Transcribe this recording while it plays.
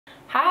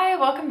Hi,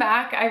 welcome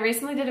back. I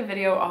recently did a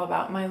video all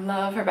about my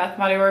love for Bath &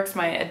 Body Works,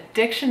 my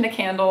addiction to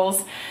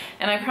candles,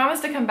 and I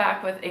promised to come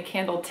back with a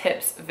candle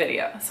tips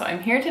video. So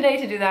I'm here today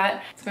to do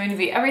that. It's going to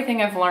be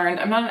everything I've learned.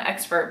 I'm not an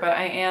expert, but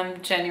I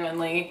am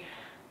genuinely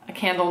a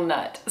candle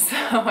nut. So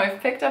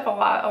I've picked up a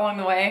lot along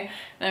the way,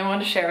 and I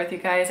want to share with you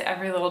guys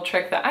every little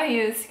trick that I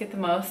use to get the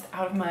most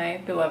out of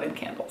my beloved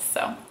candles.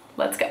 So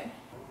let's go.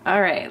 All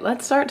right,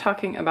 let's start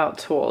talking about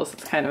tools.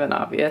 It's kind of an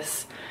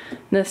obvious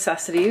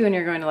necessity when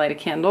you're going to light a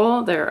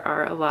candle. There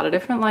are a lot of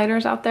different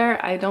lighters out there.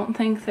 I don't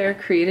think they're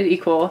created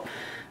equal.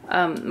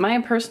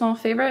 My personal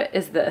favorite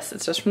is this.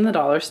 It's just from the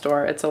dollar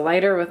store. It's a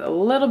lighter with a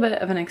little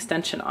bit of an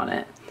extension on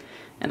it.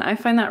 And I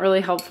find that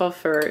really helpful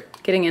for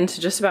getting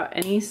into just about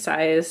any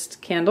sized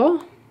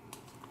candle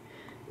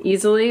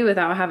easily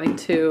without having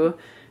to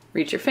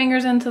reach your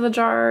fingers into the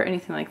jar or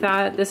anything like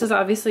that. This is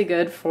obviously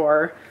good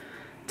for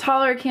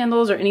taller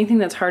candles or anything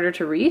that's harder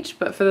to reach,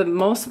 but for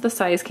most of the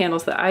size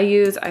candles that I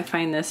use, I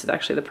find this is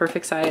actually the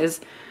perfect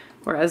size.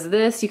 Whereas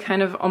this, you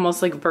kind of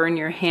almost like burn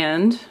your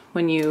hand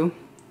when you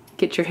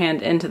get your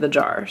hand into the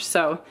jar.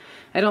 So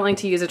I don't like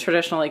to use a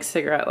traditional like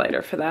cigarette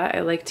lighter for that. I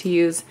like to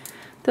use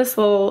this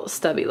little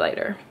stubby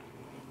lighter.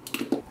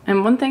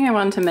 And one thing I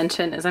wanted to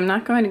mention is I'm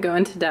not going to go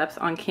into depth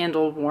on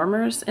candle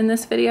warmers in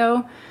this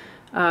video.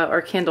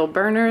 Or candle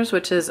burners,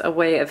 which is a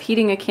way of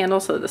heating a candle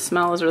so that the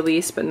smell is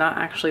released but not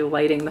actually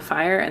lighting the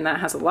fire, and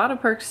that has a lot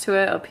of perks to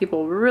it.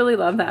 People really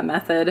love that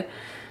method,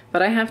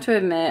 but I have to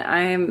admit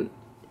I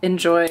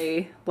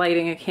enjoy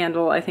lighting a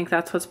candle. I think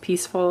that's what's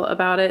peaceful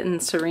about it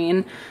and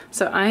serene.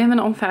 So I am an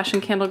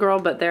old-fashioned candle girl,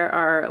 but there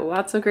are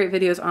lots of great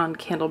videos on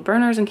candle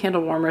burners and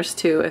candle warmers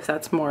too, if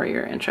that's more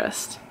your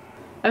interest.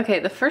 Okay,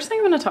 the first thing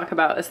I want to talk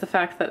about is the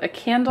fact that a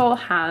candle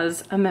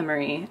has a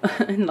memory.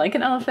 And like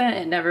an elephant,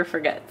 it never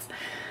forgets.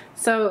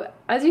 So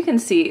as you can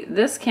see,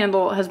 this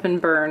candle has been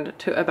burned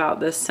to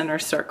about this center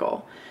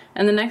circle.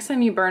 And the next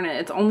time you burn it,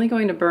 it's only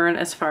going to burn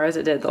as far as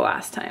it did the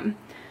last time.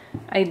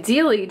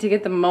 Ideally, to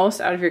get the most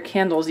out of your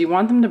candles, you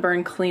want them to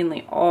burn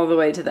cleanly all the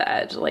way to the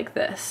edge like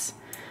this.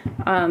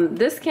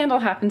 This candle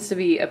happens to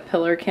be a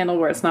pillar candle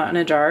where it's not in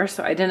a jar,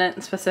 so I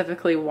didn't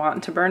specifically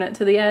want to burn it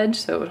to the edge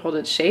so it would hold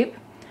its shape.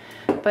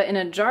 But in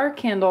a jar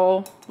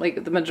candle,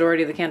 like the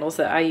majority of the candles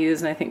that I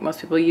use and I think most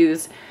people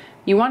use,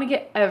 you want to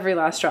get every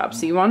last drop,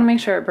 so you want to make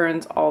sure it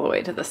burns all the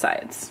way to the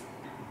sides.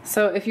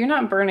 So if you're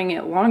not burning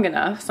it long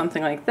enough,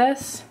 something like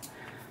this,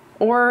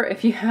 or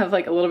if you have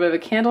like a little bit of a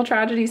candle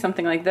tragedy,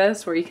 something like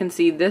this, where you can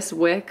see this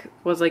wick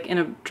was like in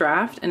a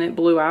draft and it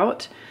blew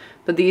out,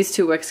 but these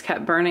two wicks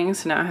kept burning,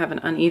 so now I have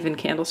an uneven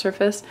candle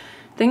surface.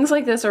 Things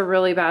like this are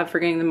really bad for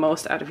getting the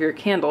most out of your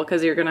candle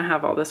because you're going to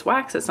have all this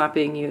wax that's not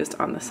being used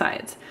on the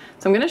sides.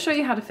 So I'm going to show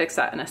you how to fix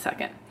that in a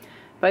second.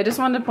 But I just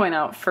wanted to point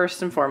out,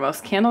 first and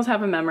foremost, candles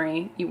have a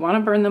memory. You want to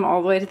burn them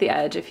all the way to the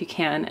edge if you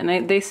can.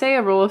 And they say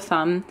a rule of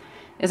thumb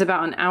is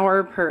about an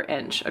hour per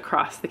inch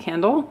across the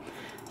candle.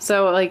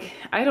 So like,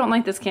 I don't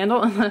like this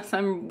candle unless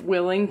I'm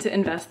willing to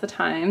invest the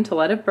time to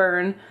let it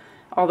burn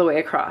all the way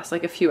across,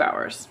 like a few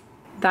hours.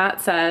 That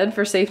said,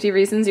 for safety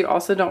reasons, you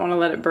also don't want to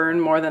let it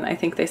burn more than, I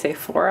think they say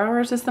 4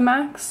 hours is the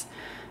max,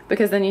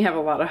 because then you have a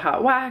lot of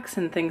hot wax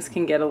and things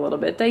can get a little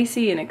bit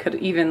dicey and it could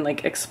even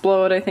like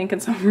explode, I think,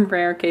 in some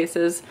rare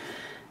cases.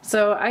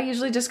 So I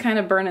usually just kind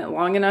of burn it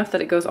long enough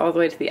that it goes all the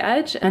way to the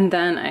edge and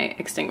then I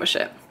extinguish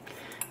it.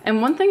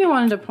 And one thing I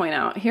wanted to point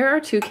out, here are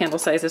two candle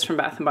sizes from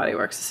Bath & Body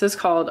Works. This is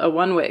called a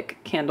 1-wick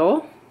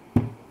candle,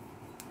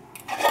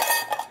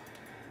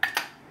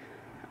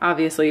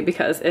 obviously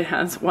because it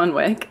has 1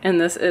 wick,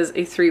 and this is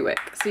a 3-wick.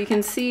 So you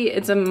can see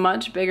it's a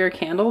much bigger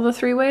candle, the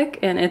 3-wick,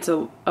 and it's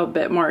a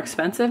bit more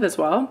expensive as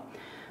well.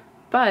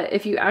 But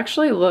if you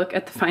actually look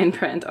at the fine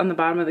print on the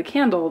bottom of the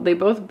candle, they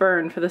both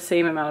burn for the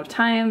same amount of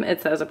time.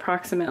 It says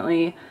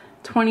approximately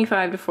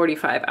 25 to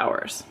 45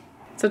 hours.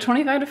 So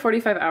 25 to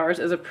 45 hours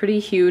is a pretty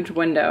huge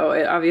window.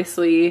 It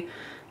obviously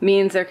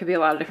means there could be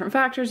a lot of different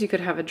factors. You could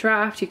have a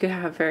draft, you could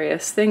have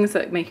various things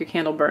that make your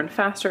candle burn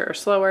faster or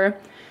slower.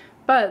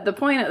 But the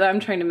point that I'm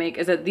trying to make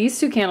is that these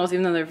two candles,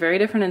 even though they're very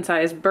different in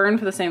size, burn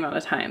for the same amount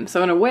of time.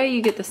 So in a way,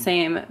 you get the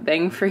same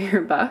bang for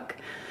your buck.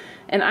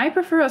 And I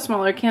prefer a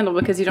smaller candle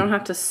because you don't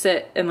have to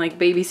sit and like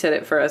babysit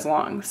it for as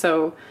long.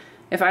 So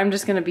if I'm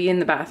just gonna be in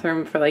the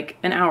bathroom for like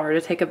an hour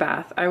to take a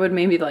bath, I would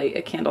maybe light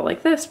a candle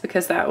like this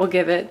because that will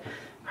give it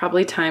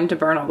probably time to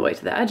burn all the way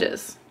to the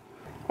edges.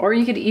 Or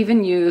you could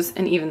even use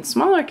an even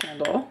smaller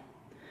candle,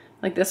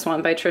 like this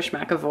one by Trish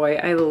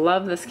McAvoy. I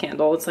love this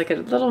candle. It's like a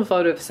little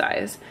votive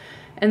size.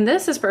 And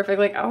this is perfect.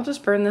 Like I'll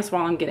just burn this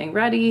while I'm getting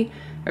ready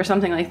or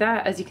something like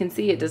that. As you can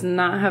see, it does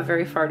not have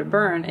very far to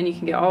burn and you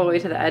can get all the way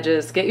to the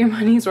edges, get your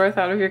money's worth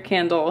out of your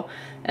candle,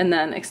 and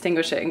then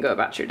extinguish it and go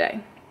about your day.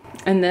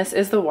 And this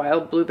is the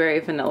Wild Blueberry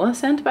Vanilla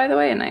scent, by the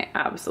way, and I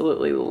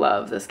absolutely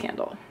love this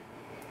candle.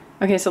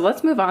 Okay, so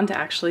let's move on to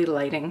actually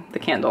lighting the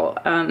candle.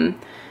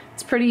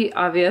 It's pretty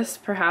obvious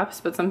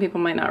perhaps, but some people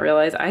might not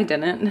realize, I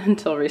didn't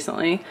until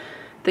recently,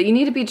 that you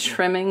need to be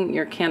trimming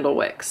your candle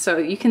wicks. So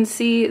you can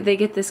see they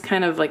get this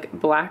kind of like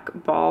black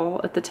ball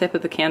at the tip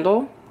of the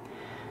candle.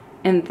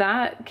 And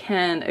that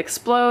can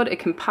explode, it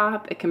can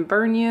pop, it can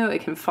burn you,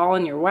 it can fall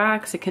in your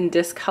wax, it can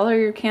discolor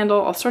your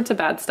candle, all sorts of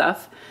bad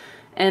stuff.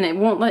 And it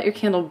won't let your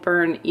candle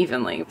burn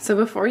evenly. So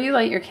before you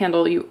light your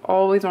candle, you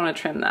always want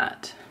to trim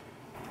that.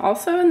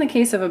 Also, in the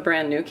case of a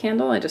brand new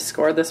candle, I just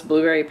scored this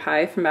blueberry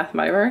pie from Bath &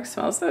 Body Works,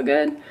 smells so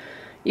good.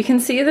 You can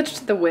see that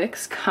the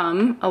wicks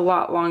come a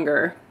lot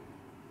longer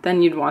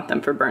than you'd want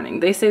them for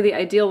burning. They say the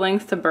ideal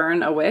length to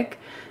burn a wick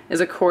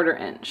is 1/4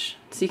 inch.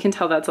 So you can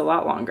tell that's a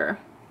lot longer.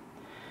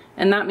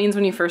 And that means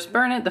when you first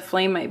burn it, the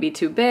flame might be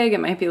too big, it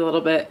might be a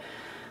little bit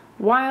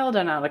wild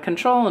and out of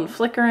control and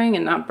flickering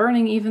and not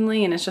burning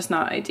evenly, and it's just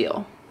not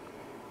ideal.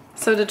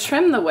 So to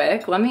trim the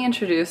wick, let me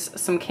introduce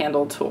some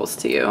candle tools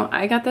to you.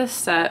 I got this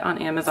set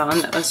on Amazon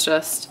that was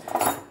just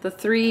the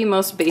 3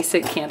 most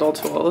basic candle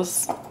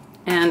tools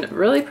and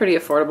really pretty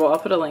affordable. I'll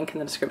put a link in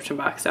the description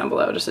box down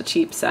below, just a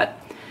cheap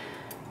set.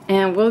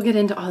 And we'll get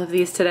into all of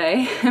these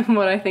today and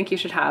what I think you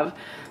should have.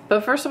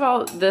 But first of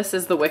all, this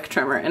is the wick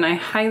trimmer, and I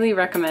highly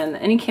recommend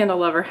any candle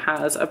lover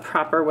has a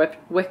proper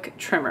wick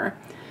trimmer.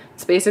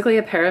 It's basically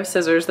a pair of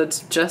scissors that's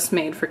just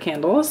made for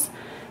candles,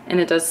 and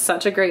it does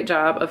such a great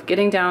job of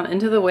getting down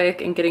into the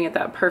wick and getting it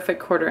that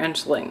perfect 1/4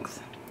 inch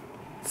length.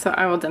 So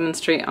I will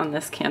demonstrate on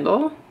this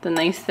candle. The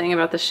nice thing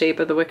about the shape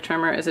of the wick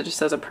trimmer is it just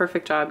does a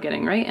perfect job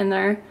getting right in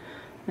there.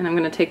 And I'm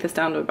going to take this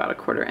down to about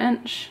 1/4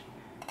 inch.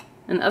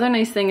 And the other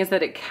nice thing is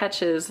that it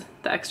catches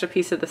the extra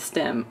piece of the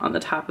stem on the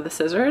top of the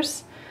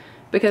scissors,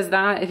 because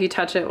that, if you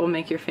touch it, will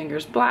make your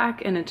fingers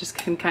black and it just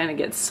can kind of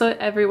get soot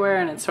everywhere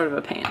and it's sort of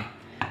a pain.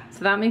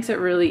 So that makes it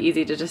really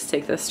easy to just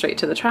take this straight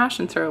to the trash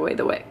and throw away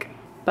the wick.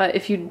 But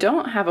if you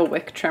don't have a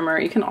wick trimmer,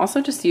 you can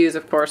also just use,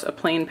 of course, a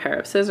plain pair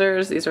of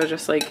scissors. These are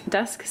just like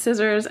desk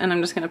scissors, and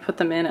I'm just going to put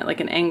them in at like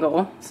an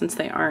angle since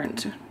they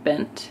aren't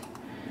bent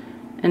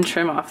and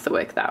trim off the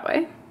wick that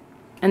way.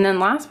 And then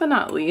last but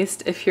not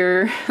least, if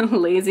you're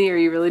lazy or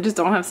you really just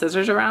don't have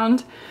scissors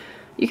around,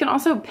 you can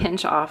also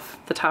pinch off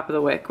the top of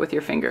the wick with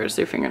your fingers,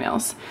 your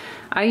fingernails.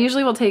 I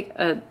usually will take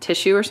a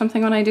tissue or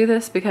something when I do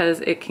this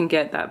because it can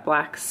get that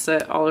black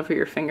soot all over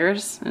your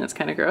fingers and it's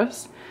kind of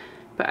gross.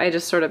 But I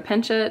just sort of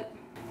pinch it.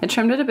 I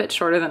trimmed it a bit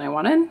shorter than I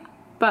wanted,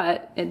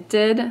 but it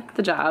did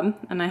the job,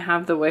 and I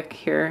have the wick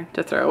here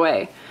to throw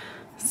away.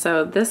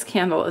 So this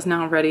candle is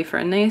now ready for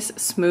a nice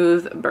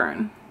smooth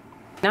burn.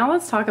 Now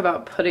let's talk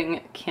about putting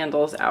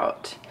candles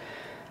out.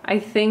 I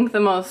think the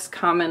most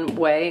common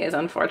way is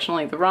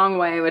unfortunately the wrong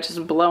way, which is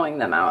blowing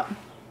them out.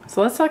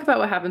 So let's talk about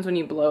what happens when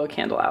you blow a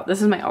candle out.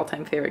 This is my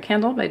all-time favorite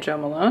candle by Jo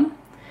Malone,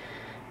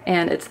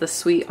 and it's the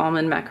Sweet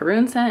Almond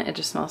Macaroon scent. It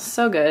just smells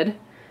so good,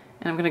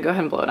 and I'm gonna go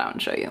ahead and blow it out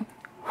and show you.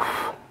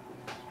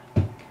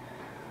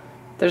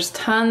 There's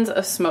tons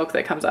of smoke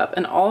that comes up,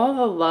 and all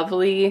the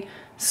lovely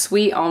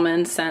sweet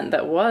almond scent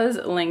that was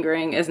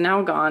lingering is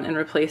now gone and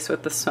replaced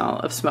with the smell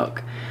of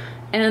smoke.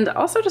 And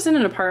also, just in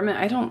an apartment,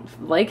 I don't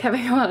like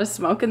having a lot of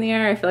smoke in the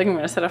air. I feel like I'm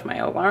gonna set off my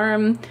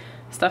alarm,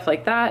 stuff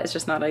like that. It's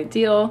just not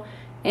ideal.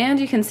 And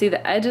you can see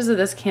the edges of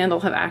this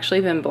candle have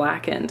actually been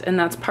blackened, and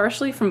that's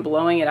partially from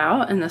blowing it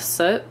out and the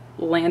soot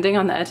landing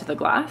on the edge of the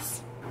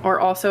glass. Or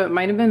also it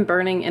might have been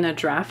burning in a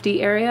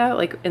drafty area,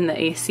 like in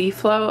the AC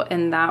flow,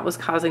 and that was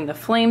causing the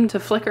flame to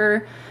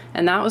flicker,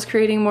 and that was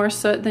creating more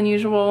soot than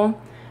usual.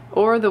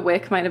 Or the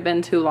wick might have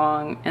been too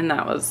long, and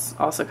that was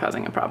also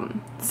causing a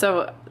problem.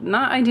 So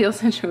not ideal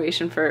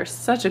situation for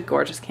such a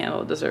gorgeous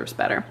candle. It deserves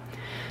better.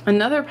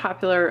 Another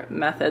popular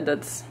method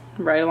that's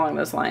right along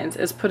those lines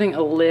is putting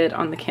a lid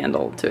on the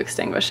candle to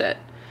extinguish it.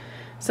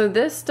 So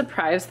this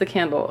deprives the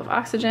candle of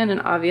oxygen,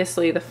 and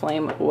obviously the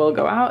flame will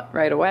go out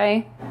right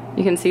away.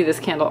 You can see this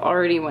candle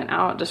already went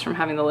out just from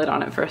having the lid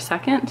on it for a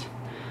second.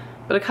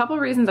 But a couple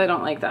reasons I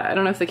don't like that. I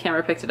don't know if the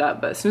camera picked it up,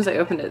 but as soon as I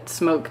opened it,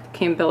 smoke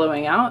came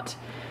billowing out.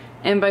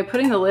 And by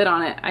putting the lid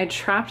on it, I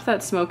trapped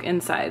that smoke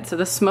inside. So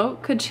the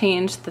smoke could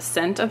change the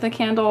scent of the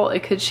candle.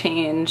 It could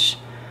change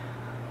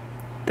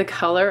the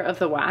color of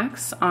the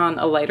wax on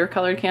a lighter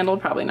colored candle,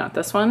 probably not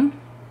this one.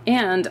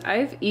 And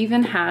I've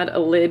even had a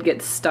lid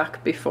get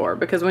stuck before,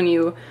 because when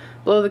you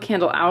blow the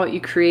candle out, you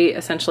create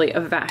essentially a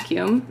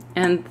vacuum,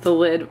 and the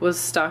lid was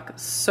stuck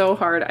so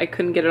hard I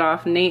couldn't get it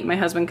off. Nate, my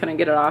husband, couldn't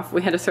get it off.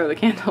 We had to throw the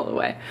candle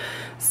away.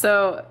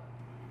 So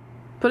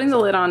putting the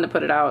lid on to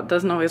put it out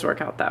doesn't always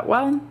work out that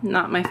well.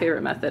 Not my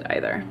favorite method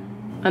either.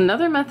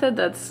 Another method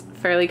that's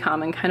fairly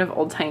common, kind of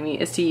old-timey,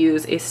 is to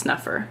use a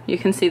snuffer. You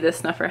can see this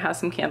snuffer has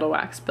some candle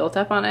wax built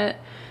up on it,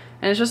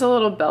 and it's just a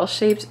little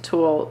bell-shaped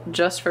tool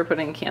just for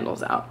putting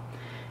candles out.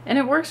 And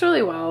it works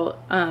really well.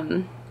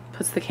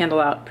 Puts the candle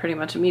out pretty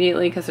much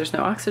immediately because there's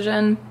no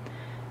oxygen.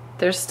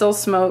 There's still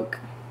smoke,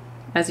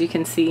 as you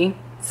can see,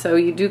 so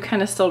you do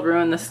kind of still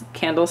ruin this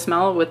candle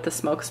smell with the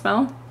smoke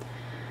smell.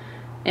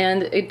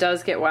 And it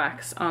does get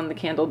wax on the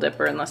candle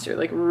dipper unless you're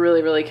like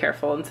really, really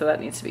careful, and so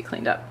that needs to be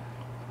cleaned up.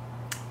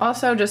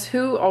 Also, just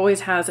who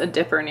always has a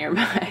dipper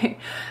nearby?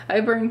 I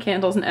burn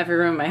candles in every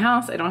room in my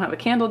house. I don't have a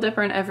candle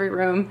dipper in every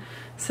room,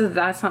 so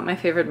that's not my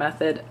favorite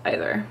method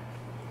either.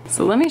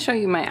 So let me show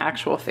you my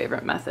actual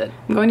favorite method.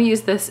 I'm going to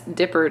use this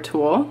dipper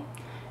tool,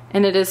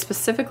 and it is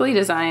specifically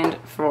designed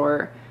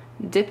for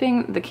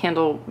dipping the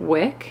candle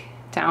wick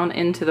down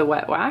into the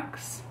wet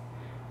wax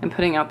and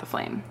putting out the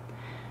flame.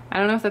 I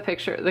don't know if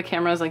the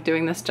camera is like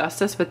doing this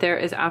justice, but there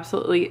is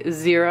absolutely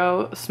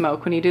zero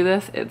smoke when you do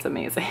this. It's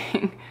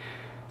amazing.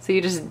 So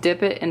you just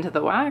dip it into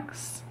the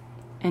wax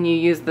and you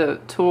use the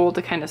tool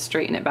to kind of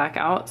straighten it back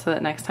out so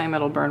that next time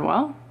it'll burn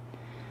well.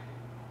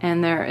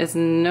 And there is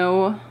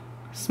no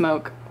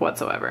smoke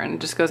whatsoever, and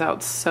it just goes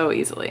out so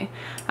easily.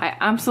 I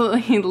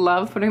absolutely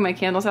love putting my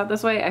candles out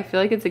this way. I feel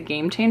like it's a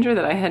game changer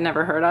that I had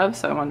never heard of,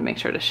 so I wanted to make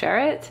sure to share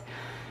it.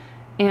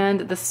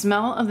 And the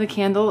smell of the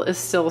candle is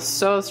still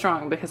so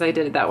strong because I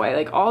did it that way.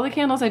 Like all the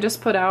candles I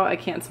just put out, I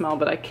can't smell,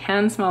 but I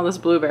can smell this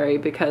blueberry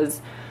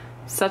because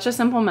such a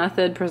simple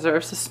method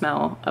preserves the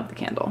smell of the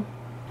candle.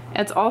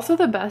 It's also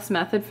the best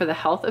method for the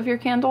health of your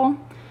candle.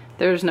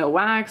 There's no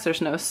wax,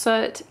 there's no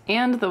soot,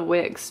 and the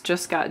wicks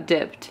just got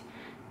dipped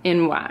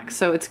in wax.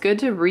 So it's good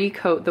to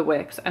recoat the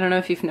wicks. I don't know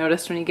if you've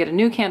noticed when you get a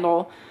new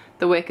candle,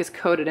 the wick is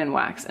coated in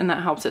wax and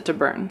that helps it to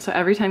burn. So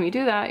every time you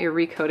do that, you're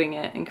recoating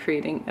it and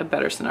creating a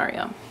better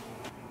scenario.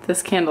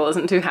 This candle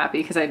isn't too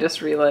happy because I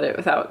just relit it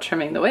without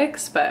trimming the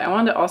wicks, but I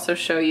wanted to also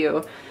show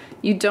you,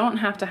 you don't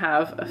have to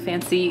have a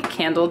fancy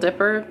candle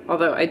dipper,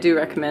 although I do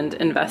recommend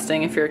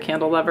investing if you're a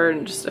candle lover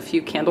in just a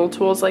few candle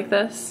tools like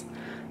this.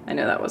 I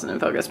know that wasn't in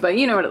focus, but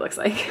you know what it looks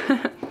like.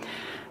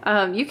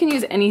 You can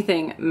use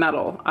anything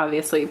metal,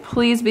 obviously.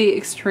 Please be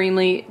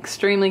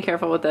extremely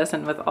careful with this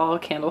and with all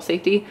candle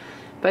safety.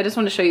 But I just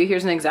want to show you,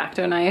 here's an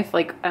X-Acto knife.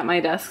 Like at my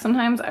desk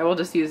sometimes, I will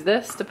just use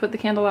this to put the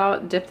candle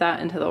out, dip that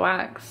into the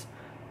wax,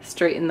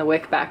 straighten the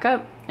wick back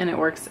up, and it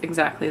works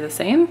exactly the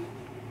same.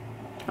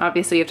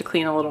 Obviously you have to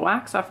clean a little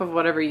wax off of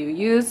whatever you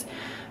use,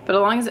 but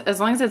as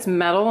long as it's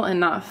metal and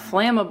not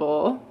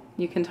flammable,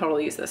 you can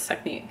totally use this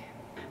technique.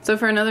 So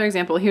for another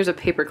example, here's a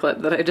paper clip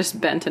that I just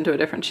bent into a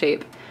different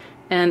shape.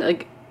 And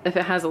like, if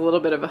it has a little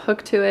bit of a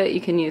hook to it, you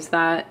can use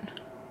that.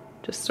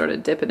 Just sort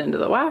of dip it into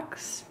the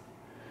wax.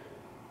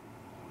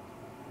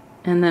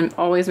 And then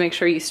always make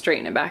sure you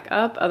straighten it back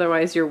up,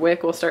 otherwise your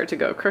wick will start to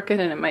go crooked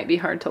and it might be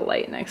hard to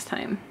light next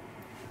time.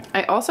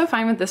 I also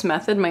find with this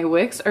method, my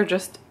wicks are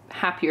just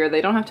happier.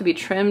 They don't have to be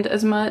trimmed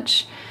as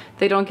much.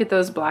 They don't get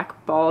those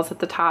black balls at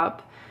the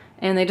top,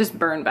 and they just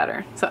burn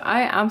better. So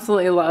I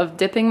absolutely love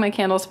dipping my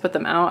candles to put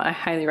them out. I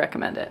highly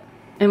recommend it.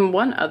 And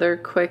one other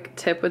quick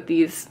tip with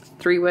these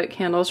 3-wick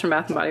candles from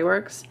Bath & Body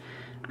Works,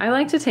 I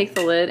like to take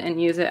the lid and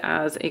use it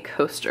as a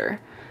coaster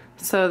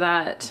so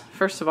that,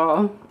 first of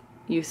all,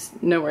 you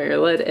know where your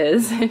lid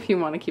is if you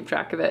want to keep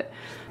track of it.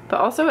 But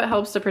also it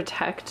helps to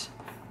protect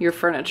your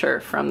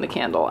furniture from the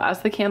candle.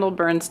 As the candle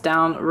burns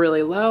down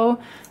really low,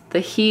 the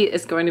heat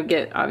is going to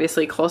get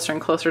obviously closer and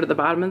closer to the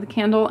bottom of the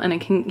candle, and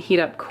it can heat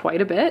up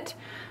quite a bit.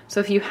 So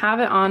if you have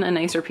it on a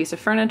nicer piece of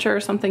furniture or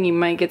something, you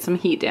might get some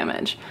heat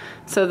damage.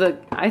 So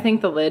I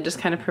think the lid just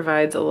kind of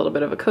provides a little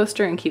bit of a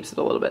coaster and keeps it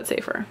a little bit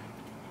safer.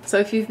 So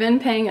if you've been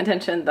paying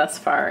attention thus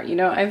far, you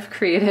know I've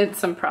created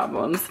some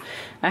problems.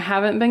 I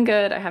haven't been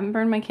good. I haven't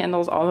burned my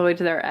candles all the way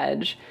to their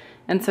edge.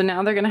 And so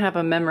now they're gonna have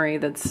a memory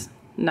that's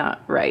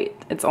not right.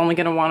 It's only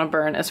gonna wanna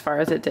burn as far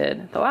as it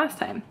did the last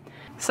time.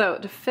 So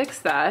to fix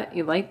that,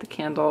 you light the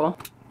candle,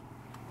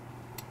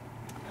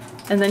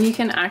 and then you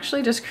can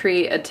actually just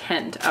create a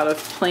tent out of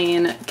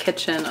plain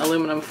kitchen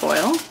aluminum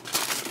foil.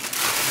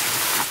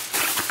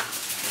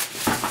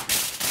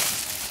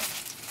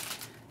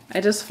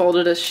 I just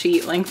folded a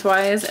sheet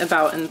lengthwise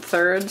about in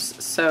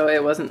thirds so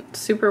it wasn't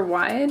super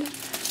wide.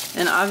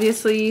 And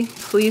obviously,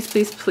 please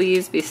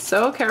be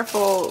so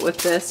careful with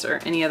this or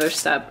any other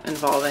step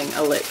involving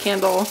a lit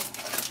candle.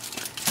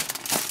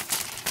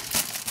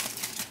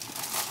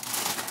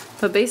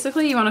 But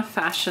basically you want to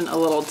fashion a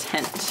little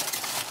tent.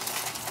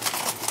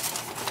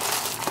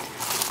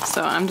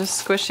 So I'm just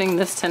squishing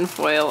this tin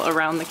foil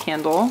around the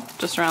candle,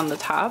 just around the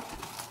top.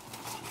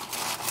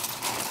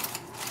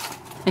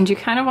 And you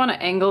kind of want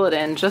to angle it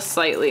in just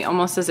slightly,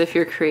 almost as if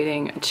you're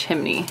creating a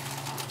chimney.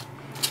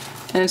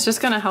 And it's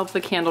just going to help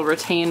the candle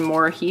retain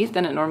more heat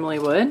than it normally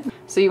would.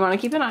 So you want to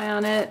keep an eye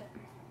on it.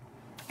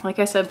 Like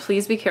I said,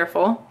 please be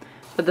careful,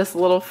 but this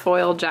little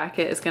foil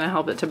jacket is going to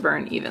help it to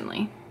burn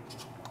evenly.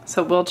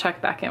 So we'll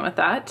check back in with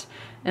that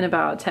in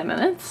about 10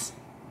 minutes.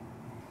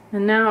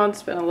 And now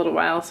it's been a little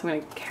while, so I'm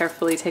going to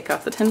carefully take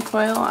off the tin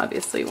foil.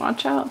 Obviously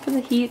watch out for the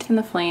heat and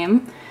the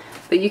flame.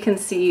 But you can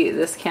see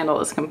this candle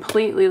is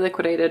completely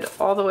liquidated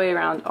all the way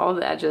around all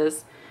the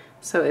edges.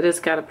 So it has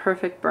got a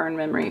perfect burn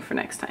memory for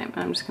next time.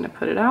 I'm just going to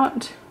put it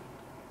out.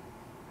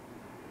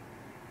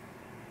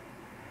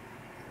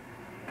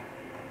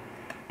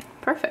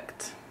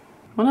 Perfect.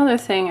 One other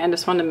thing I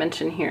just wanted to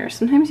mention here,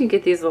 sometimes you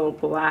get these little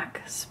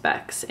black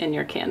specks in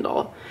your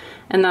candle,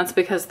 and that's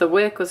because the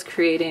wick was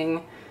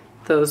creating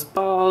those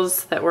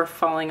balls that were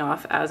falling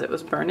off as it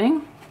was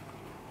burning.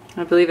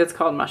 I believe it's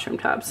called mushroom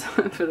tabs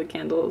for the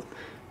candle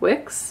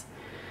wicks.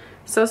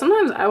 So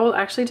sometimes I will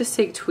actually just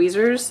take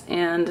tweezers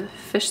and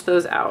fish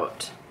those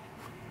out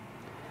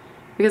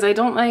because I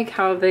don't like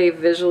how they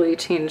visually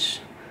change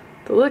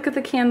the look of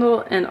the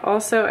candle, and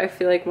also I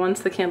feel like once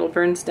the candle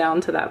burns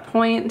down to that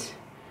point,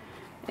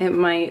 it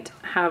might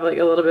have like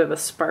a little bit of a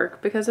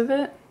spark because of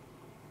it.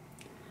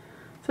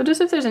 So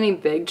just if there's any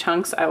big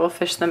chunks, I will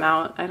fish them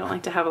out. I don't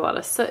like to have a lot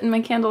of soot in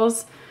my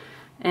candles.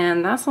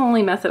 And that's the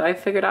only method I've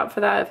figured out for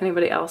that. If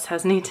anybody else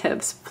has any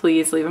tips,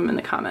 please leave them in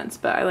the comments.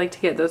 But I like to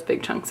get those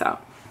big chunks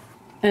out.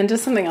 And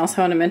just something else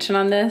I want to mention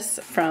on this,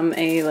 from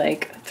a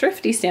like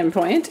thrifty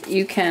standpoint,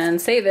 you can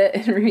save it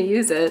and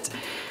reuse it.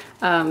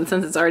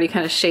 Since it's already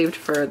kind of shaved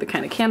for the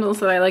kind of candles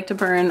that I like to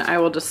burn, I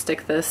will just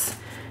stick this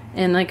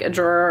in like a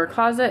drawer or a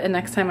closet, and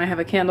next time I have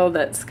a candle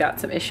that's got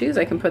some issues,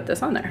 I can put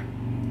this on there.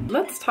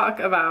 Let's talk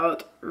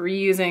about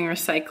reusing,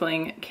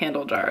 recycling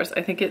candle jars.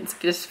 I think it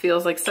just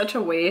feels like such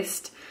a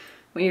waste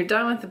when you're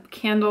done with the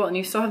candle and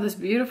you still have this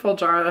beautiful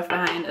jar left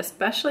behind,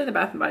 especially the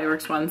Bath & Body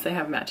Works ones. They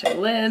have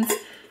matching lids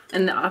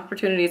and the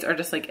opportunities are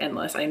just like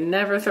endless. I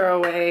never throw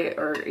away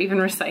or even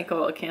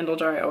recycle a candle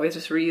jar. I always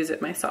just reuse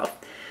it myself.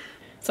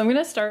 So I'm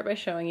gonna start by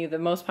showing you the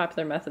most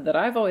popular method that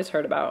I've always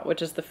heard about,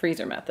 which is the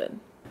freezer method.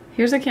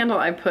 Here's a candle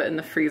I put in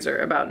the freezer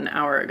about an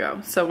hour ago.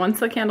 So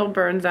once the candle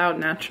burns out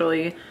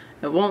naturally,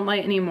 it won't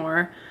light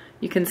anymore.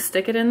 You can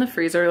stick it in the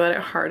freezer, let it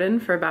harden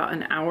for about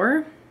an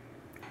hour,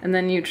 and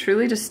then you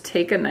truly just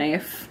take a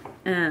knife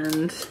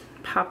and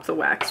pop the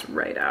wax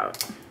right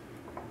out.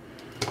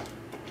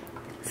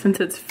 Since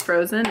it's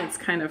frozen, it's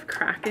kind of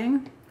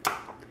cracking.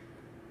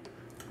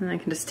 And I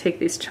can just take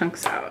these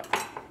chunks out.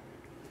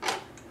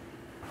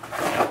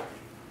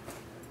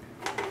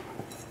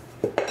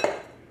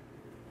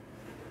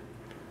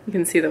 You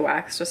can see the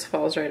wax just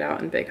falls right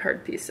out in big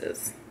hard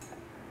pieces.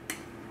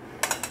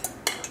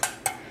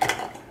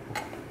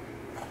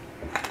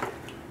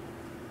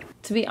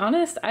 To be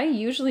honest, I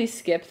usually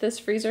skip this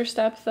freezer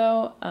step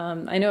though.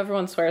 I know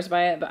everyone swears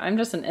by it, but I'm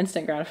just an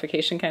instant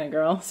gratification kind of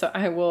girl. So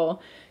I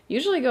will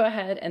usually go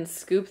ahead and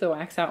scoop the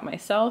wax out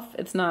myself.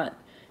 It's not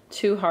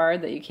too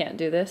hard that you can't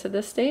do this at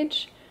this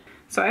stage.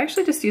 So I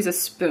actually just use a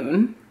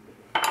spoon.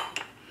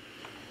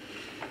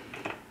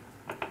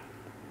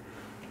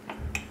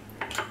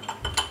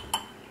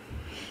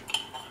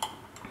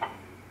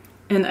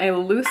 And I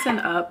loosen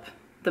up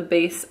the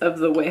base of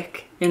the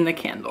wick in the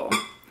candle.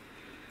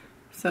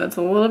 So it's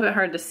a little bit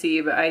hard to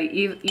see, but I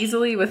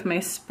easily with my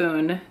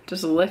spoon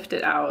just lift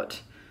it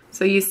out.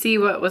 So you see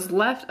what was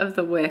left of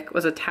the wick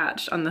was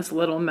attached on this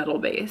little metal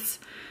base.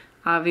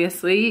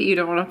 Obviously, you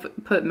don't want to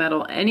put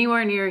metal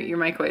anywhere near your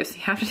microwave, so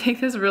you have to take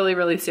this really,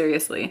 really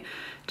seriously.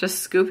 Just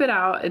scoop it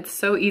out. It's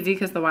so easy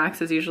because the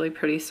wax is usually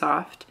pretty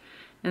soft,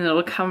 and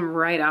it'll come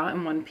right out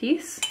in one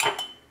piece.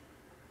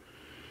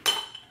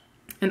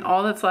 And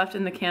all that's left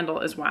in the candle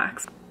is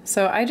wax.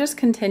 So I just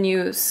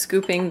continue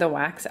scooping the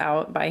wax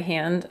out by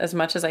hand as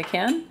much as I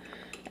can.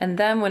 And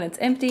then when it's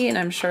empty and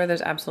I'm sure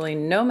there's absolutely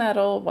no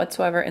metal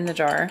whatsoever in the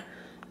jar,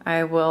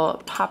 I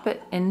will pop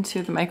it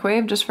into the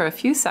microwave just for a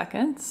few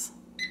seconds.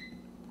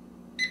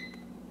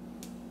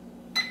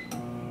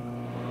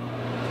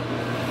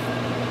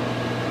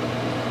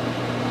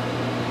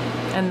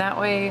 And that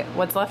way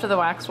what's left of the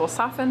wax will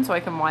soften so I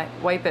can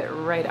wipe it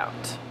right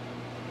out.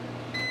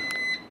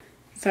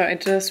 So I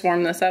just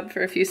warmed this up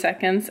for a few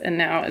seconds and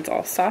now it's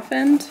all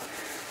softened,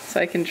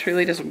 so I can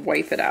truly just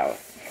wipe it out.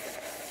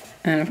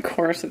 And of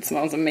course it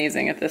smells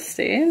amazing at this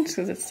stage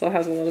because it still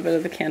has a little bit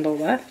of the candle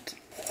left.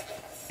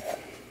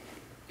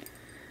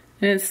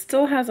 And it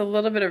still has a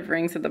little bit of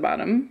rings at the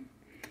bottom,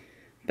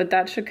 but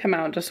that should come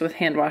out just with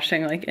hand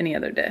washing like any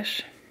other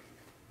dish.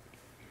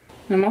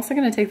 And I'm also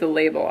going to take the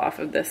label off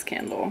of this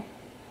candle.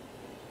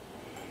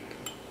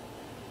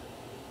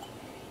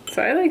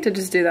 So I like to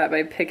just do that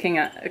by picking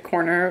a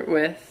corner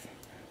with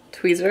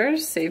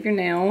tweezers, save your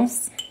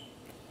nails.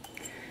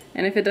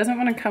 And if it doesn't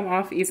want to come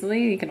off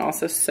easily, you can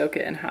also soak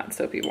it in hot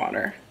soapy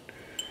water,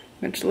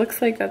 which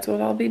looks like that's what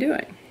I'll be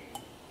doing.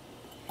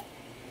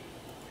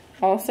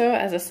 Also,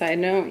 as a side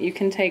note, you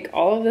can take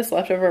all of this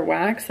leftover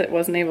wax that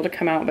wasn't able to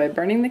come out by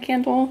burning the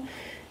candle,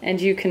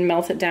 and you can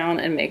melt it down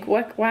and make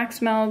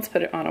wax melts,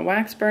 put it on a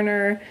wax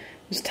burner.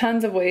 There's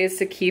tons of ways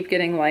to keep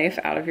getting life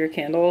out of your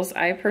candles.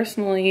 I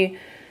personally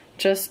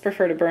just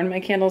prefer to burn my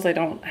candles. I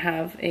don't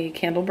have a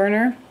candle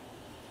burner,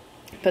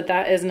 but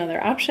that is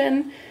another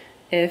option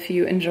if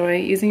you enjoy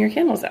using your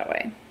candles that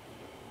way.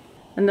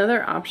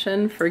 Another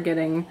option for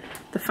getting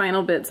the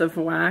final bits of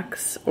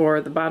wax or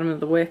the bottom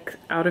of the wick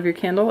out of your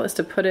candle is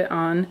to put it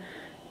on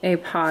a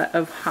pot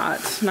of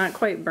hot, not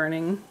quite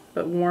burning,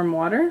 but warm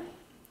water.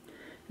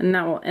 And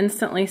that will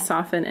instantly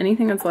soften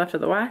anything that's left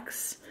of the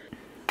wax.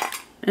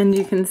 And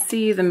you can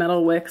see the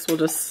metal wicks will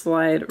just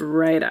slide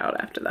right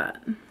out after that.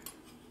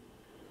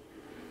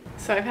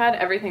 So I've had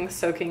everything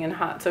soaking in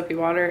hot soapy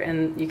water,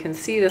 and you can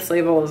see this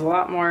label is a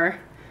lot more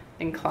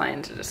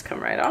inclined to just come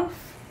right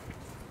off.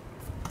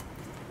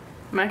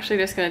 I'm actually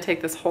just going to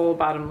take this whole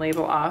bottom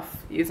label off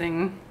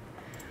using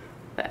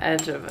the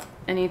edge of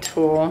any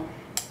tool.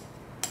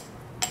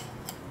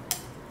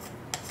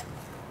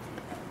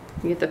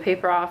 You get the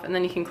paper off, and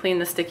then you can clean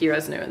the sticky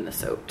residue in the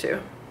soap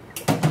too.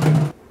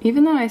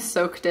 Even though I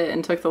soaked it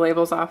and took the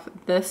labels off,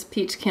 this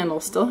peach candle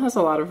still has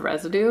a lot of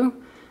residue.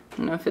 I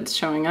don't know if it's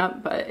showing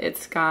up, but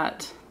it's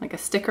got like a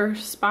sticker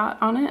spot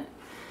on it.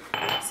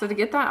 So to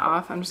get that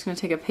off, I'm just going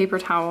to take a paper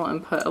towel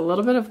and put a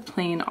little bit of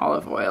plain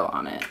olive oil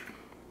on it.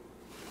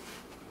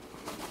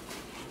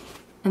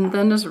 and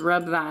then just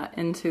rub that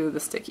into the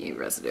sticky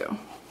residue.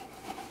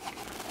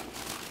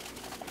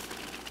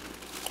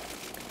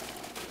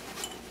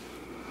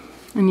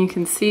 And you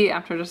can see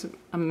after just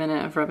a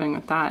minute of rubbing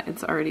with that,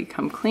 it's already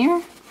come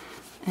clear.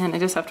 And I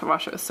just have to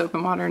wash it with soap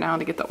and water now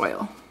to get the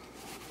oil.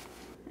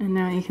 And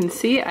now you can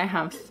see I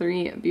have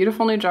 3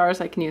 beautiful new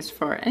jars I can use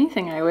for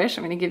anything I wish.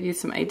 I'm gonna give you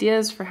some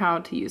ideas for how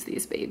to use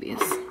these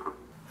babies.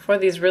 For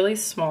these really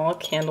small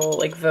candle,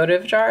 like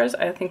votive jars,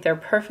 I think they're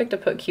perfect to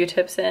put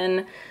Q-tips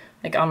in,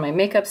 like on my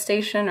makeup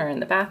station or in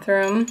the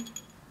bathroom.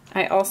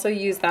 I also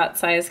use that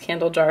size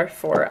candle jar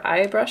for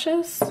eye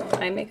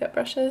makeup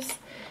brushes.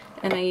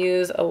 And I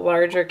use a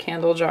larger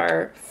candle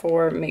jar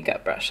for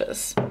makeup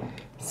brushes.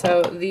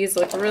 So these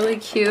look really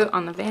cute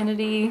on the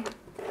vanity.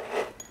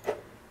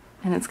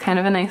 And it's kind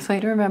of a nice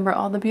way to remember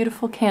all the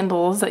beautiful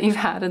candles that you've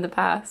had in the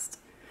past.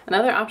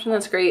 Another option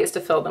that's great is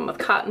to fill them with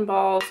cotton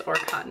balls or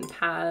cotton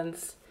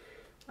pads.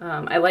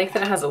 I like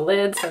that it has a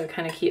lid, so it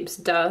kind of keeps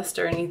dust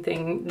or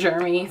anything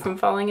germy from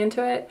falling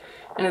into it.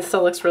 And it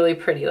still looks really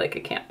pretty, like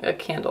a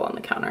candle on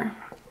the counter.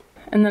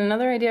 And then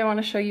another idea I want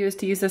to show you is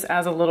to use this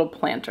as a little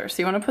planter.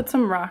 So you want to put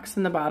some rocks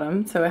in the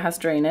bottom so it has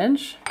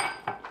drainage.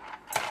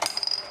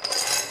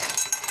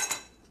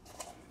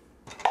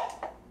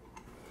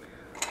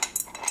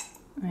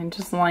 I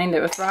just lined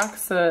it with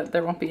rocks so that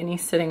there won't be any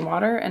sitting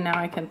water, and now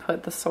I can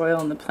put the soil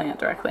and the plant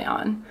directly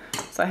on.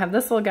 So I have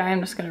this little guy I'm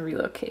just going to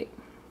relocate.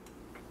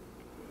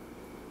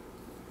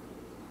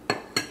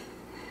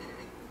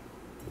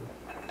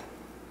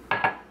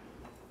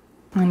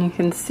 And you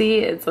can see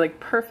it's like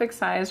perfect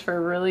size for a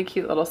really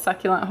cute little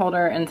succulent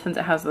holder, and since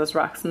it has those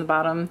rocks in the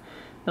bottom,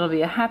 it'll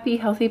be a happy,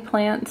 healthy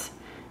plant,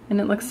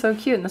 and it looks so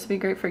cute, and this would be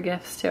great for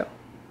gifts too.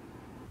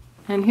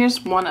 And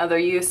here's one other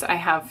use I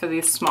have for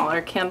these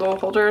smaller candle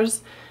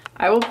holders.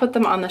 I will put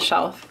them on the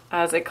shelf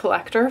as a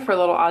collector for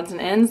little odds and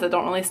ends that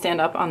don't really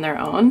stand up on their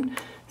own.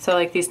 So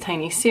like these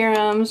tiny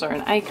serums or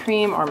an eye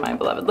cream or my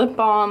beloved lip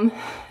balm.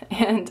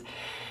 And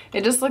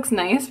it just looks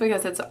nice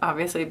because it's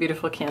obviously a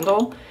beautiful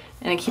candle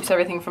and it keeps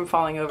everything from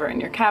falling over in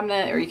your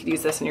cabinet, or you could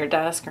use this in your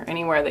desk or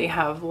anywhere that you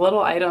have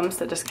little items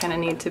that just kind of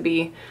need to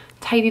be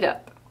tidied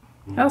up.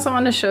 I also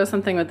wanted to show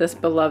something with this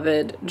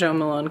beloved Jo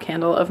Malone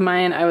candle of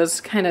mine. I was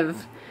kind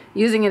of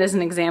using it as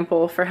an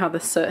example for how the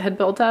soot had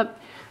built up,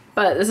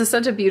 but this is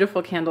such a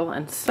beautiful candle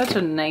and such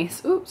a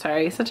nice,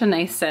 such a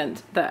nice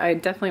scent that I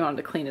definitely wanted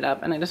to clean it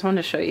up, and I just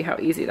wanted to show you how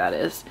easy that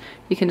is.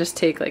 You can just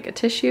take like a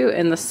tissue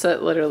and the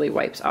soot literally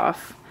wipes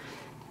off.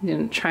 You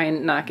can try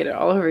and not get it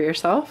all over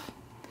yourself.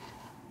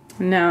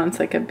 Now it's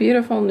like a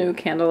beautiful new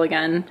candle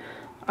again.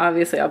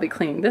 Obviously I'll be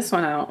cleaning this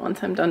one out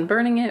once I'm done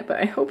burning it,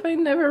 but I hope I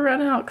never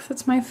run out because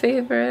it's my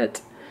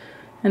favorite.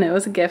 And it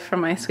was a gift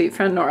from my sweet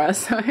friend Nora,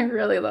 so I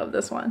really love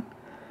this one.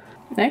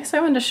 Next, I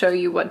wanted to show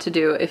you what to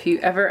do if you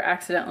ever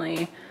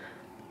accidentally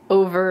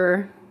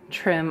over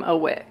trim a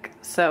wick.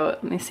 So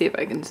let me see if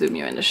I can zoom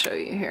you in to show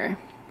you here.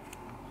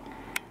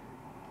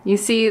 You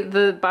see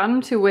the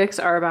bottom 2 wicks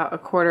are about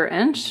 1/4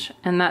 inch,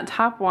 and that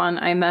top one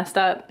I messed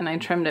up and I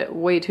trimmed it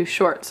way too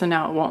short, so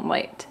now it won't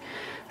light.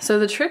 So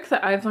the trick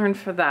that I've learned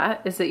for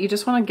that is that you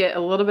just want to get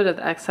a little bit of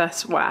the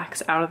excess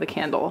wax out of the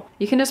candle.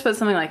 You can just put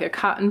something like a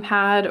cotton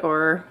pad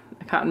or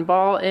a cotton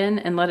ball in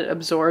and let it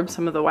absorb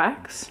some of the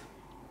wax.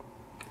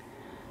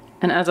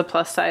 And as a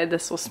plus side,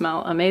 this will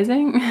smell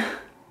amazing.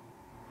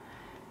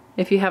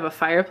 If you have a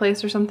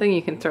fireplace or something,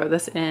 you can throw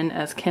this in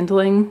as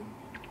kindling.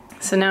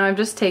 So now I've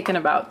just taken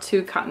about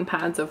 2 cotton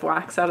pads of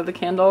wax out of the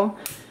candle,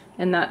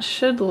 and that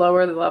should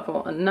lower the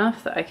level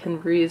enough that I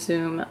can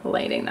resume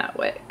lighting that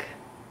wick.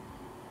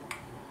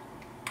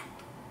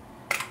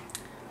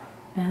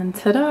 And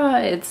ta-da,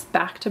 it's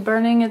back to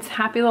burning its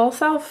happy little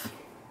self.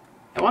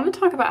 I want to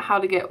talk about how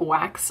to get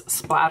wax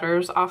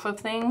splatters off of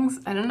things.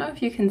 I don't know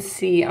if you can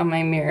see on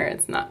my mirror,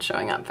 it's not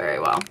showing up very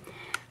well.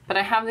 But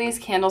I have these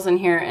candles in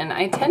here and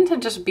I tend to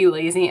just be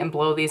lazy and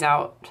blow these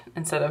out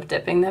instead of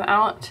dipping them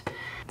out.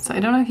 So I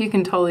don't know if you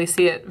can totally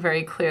see it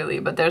very clearly,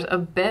 but there's a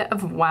bit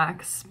of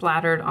wax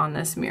splattered on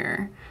this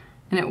mirror.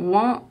 And it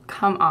won't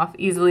come off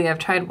easily. I've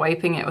tried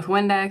wiping it with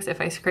Windex.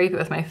 If I scrape it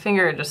with my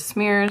finger, it just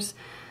smears.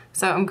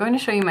 So I'm going to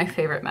show you my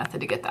favorite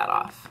method to get that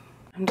off.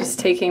 I'm just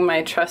taking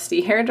my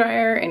trusty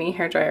hairdryer, any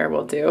hairdryer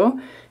will do,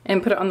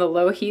 and put it on the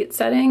low heat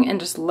setting and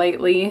just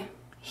lightly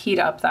heat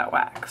up that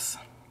wax.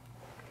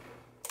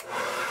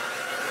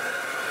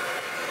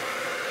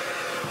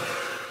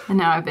 And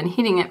now I've been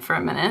heating it for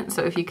a minute,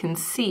 so if you can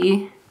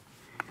see,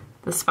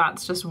 the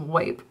spots just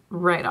wipe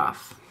right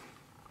off.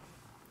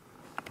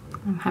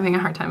 I'm having a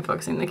hard time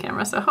focusing the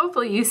camera, so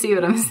hopefully you see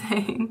what I'm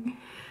saying.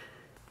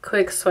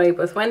 Quick swipe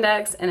with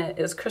Windex and it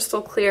is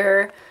crystal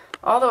clear.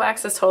 All the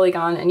wax is totally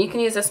gone, and you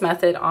can use this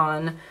method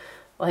on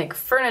like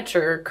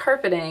furniture,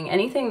 carpeting,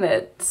 anything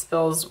that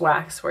spills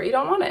wax where you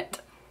don't want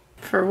it.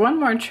 For one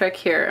more trick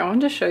here, I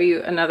wanted to show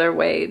you another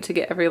way to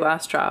get every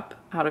last drop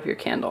out of your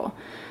candle.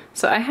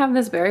 So I have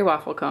this berry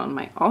waffle cone,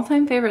 my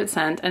all-time favorite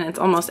scent, and it's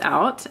almost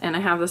out, and I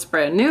have this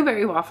brand new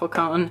berry waffle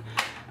cone.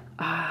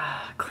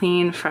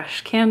 Clean,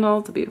 fresh candle,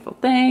 it's a beautiful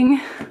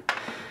thing.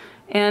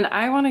 And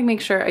I want to make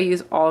sure I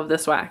use all of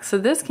this wax. So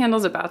this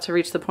candle's about to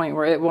reach the point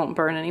where it won't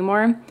burn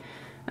anymore.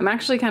 I'm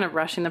actually kind of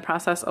rushing the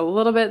process a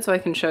little bit so I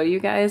can show you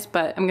guys,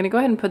 but I'm gonna go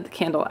ahead and put the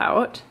candle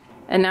out.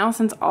 And now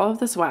since all of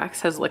this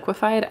wax has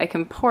liquefied, I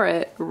can pour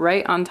it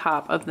right on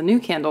top of the new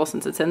candle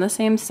since it's in the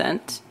same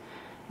scent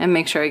and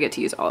make sure I get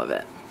to use all of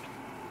it.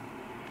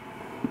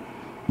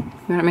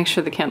 I'm gonna make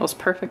sure the candle's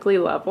perfectly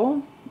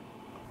level.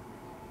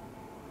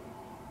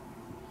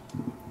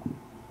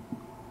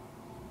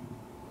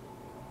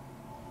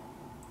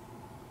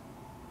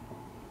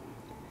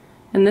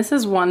 And this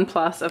is one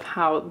plus of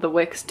how the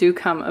wicks do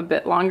come a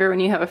bit longer when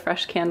you have a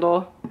fresh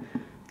candle.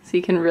 So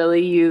you can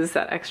really use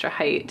that extra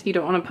height. You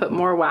don't want to put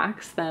more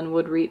wax than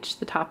would reach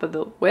the top of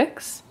the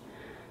wicks,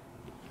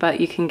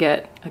 but you can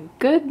get a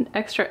good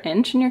extra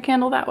inch in your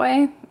candle that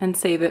way and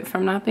save it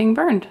from not being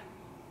burned.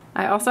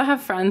 I also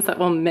have friends that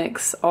will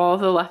mix all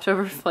the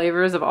leftover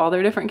flavors of all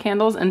their different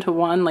candles into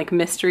one like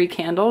mystery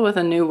candle with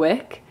a new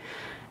wick.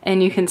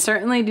 And you can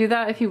certainly do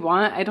that if you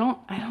want. I don't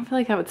feel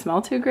like that would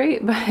smell too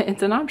great, but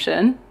it's an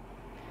option.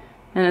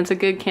 And it's a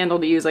good candle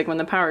to use like when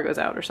the power goes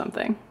out or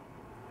something.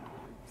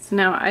 So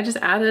now I just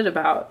added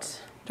about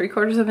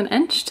 3/4 of an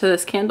inch to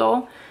this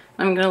candle.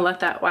 I'm gonna let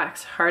that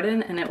wax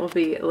harden and it will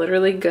be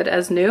literally good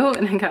as new,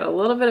 and I got a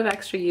little bit of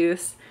extra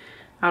use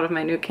out of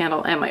my new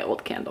candle and my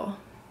old candle.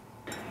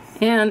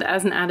 And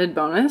as an added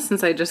bonus,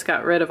 since I just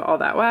got rid of all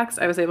that wax,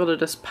 I was able to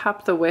just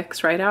pop the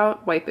wicks right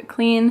out, wipe it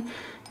clean,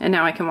 and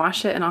now I can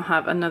wash it and I'll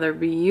have another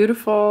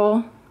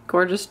beautiful,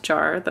 gorgeous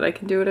jar that I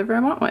can do whatever I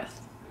want with.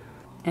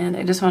 And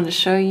I just wanted to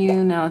show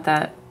you now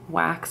that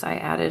wax I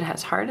added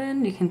has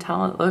hardened. You can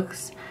tell it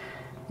looks,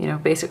 you know,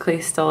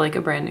 basically still like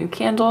a brand new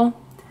candle,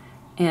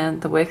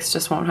 and the wicks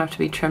just won't have to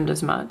be trimmed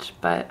as much,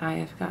 but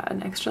I've got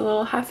an extra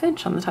little 1/2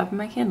 inch on the top of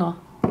my candle.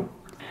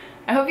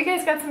 I hope you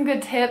guys got some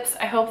good tips.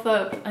 I hope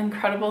the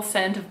incredible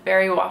scent of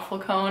berry waffle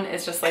cone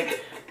is just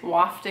like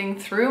wafting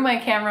through my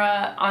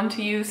camera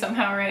onto you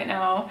somehow right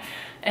now.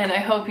 And I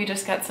hope you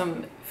just got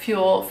some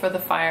fuel for the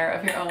fire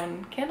of your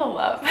own candle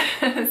love.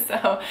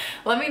 So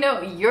let me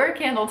know your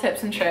candle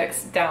tips and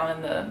tricks down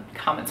in the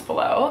comments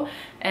below.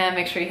 And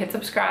make sure you hit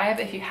subscribe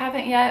if you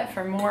haven't yet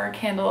for more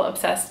candle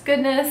obsessed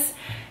goodness.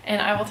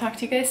 And I will talk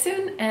to you guys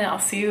soon, and I'll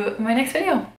see you in my next video.